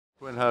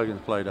Quinn Huggins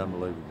played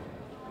unbelievable.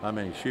 I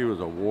mean, she was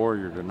a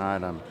warrior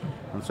tonight. I'm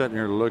sitting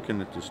here looking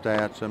at the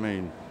stats. I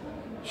mean,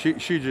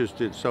 she just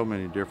did so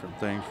many different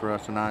things for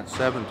us tonight.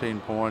 17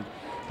 points,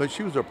 but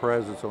she was a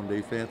presence on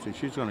defense, and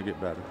she's going to get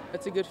better.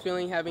 It's a good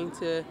feeling having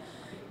to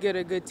get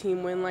a good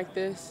team win like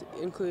this,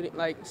 including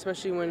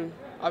especially when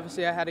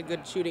obviously I had a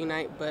good shooting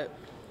night, but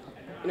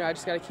I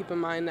just got to keep in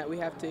mind that we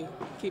have to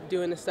keep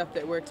doing the stuff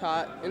that we're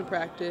taught in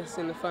practice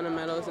and the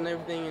fundamentals and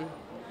everything.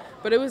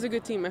 But it was a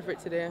good team effort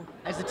today.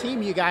 As a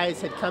team, you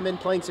guys had come in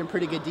playing some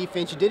pretty good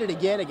defense. You did it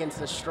again against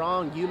a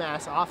strong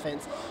UMass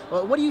offense.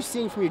 Well, what are you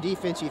seeing from your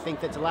defense you think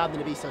that's allowed them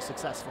to be so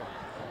successful?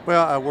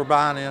 Well, we're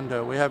buying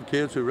into, we have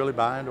kids who really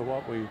buy into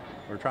what we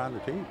are trying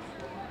to teach.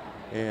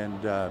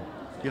 And,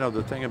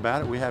 the thing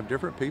about it, we have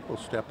different people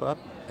step up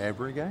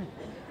every game.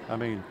 I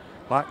mean,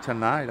 like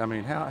tonight, I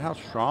mean, how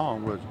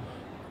strong was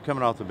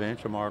coming off the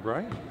bench Amar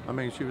Gray? I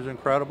mean, she was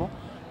incredible.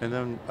 And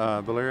then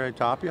Valeria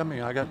Tapia, I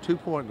mean, I got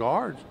 2-point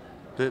guards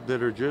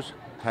that are just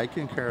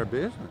taking care of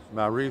business.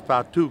 Marie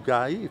Fatou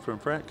Gai from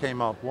France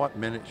came off what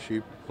minute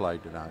she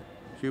played tonight.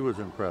 She was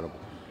incredible.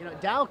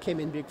 Dow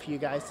came in big for you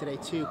guys today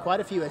too. Quite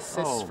a few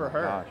assists for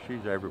her. Gosh,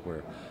 she's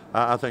everywhere.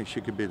 I think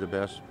she could be the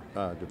best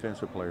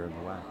defensive player in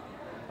the WAC.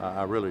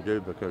 I really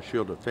do, because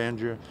she'll defend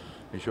you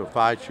and she'll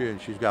fight you,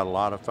 and she's got a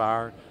lot of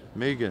fire.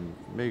 Megan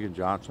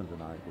Johnson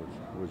tonight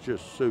was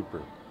just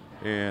super.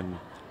 And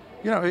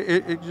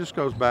it just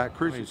goes back.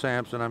 Chrissy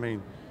Sampson, I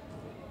mean,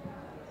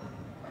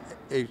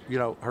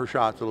 her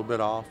shot's a little bit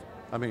off.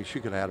 I mean, she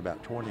could have had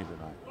about 20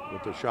 tonight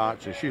with the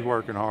shots, and she's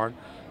working hard.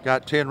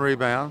 Got 10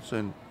 rebounds,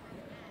 and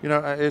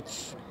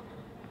it's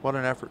what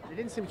an effort. It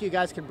didn't seem like you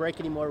guys could break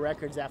any more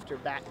records after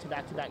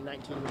back-to-back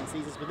 19-win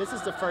seasons, but this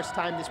is the first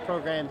time this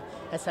program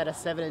has had a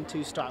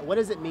 7-2 start. What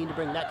does it mean to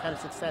bring that kind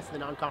of success to the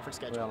non-conference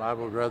schedule? Well, I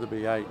would rather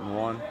be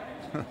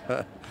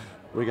 8-1.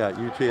 We got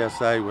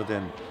UTSA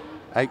within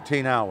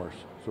 18 hours,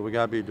 so we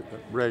got to be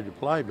ready to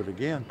play. But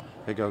again,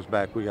 it goes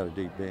back. We got a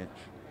deep bench.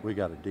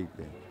 Speaking of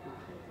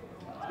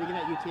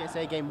that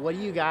UTSA game, what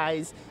do you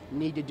guys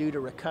need to do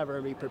to recover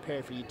and be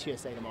prepared for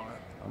UTSA tomorrow?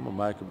 I'm going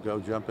to make them go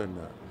jump in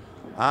the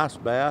ice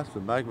baths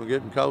and make them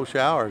get in cold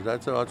showers.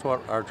 That's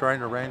what our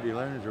trainer, Randy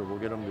Leninger, will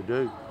get them to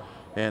do,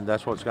 and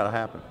that's what's got to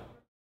happen.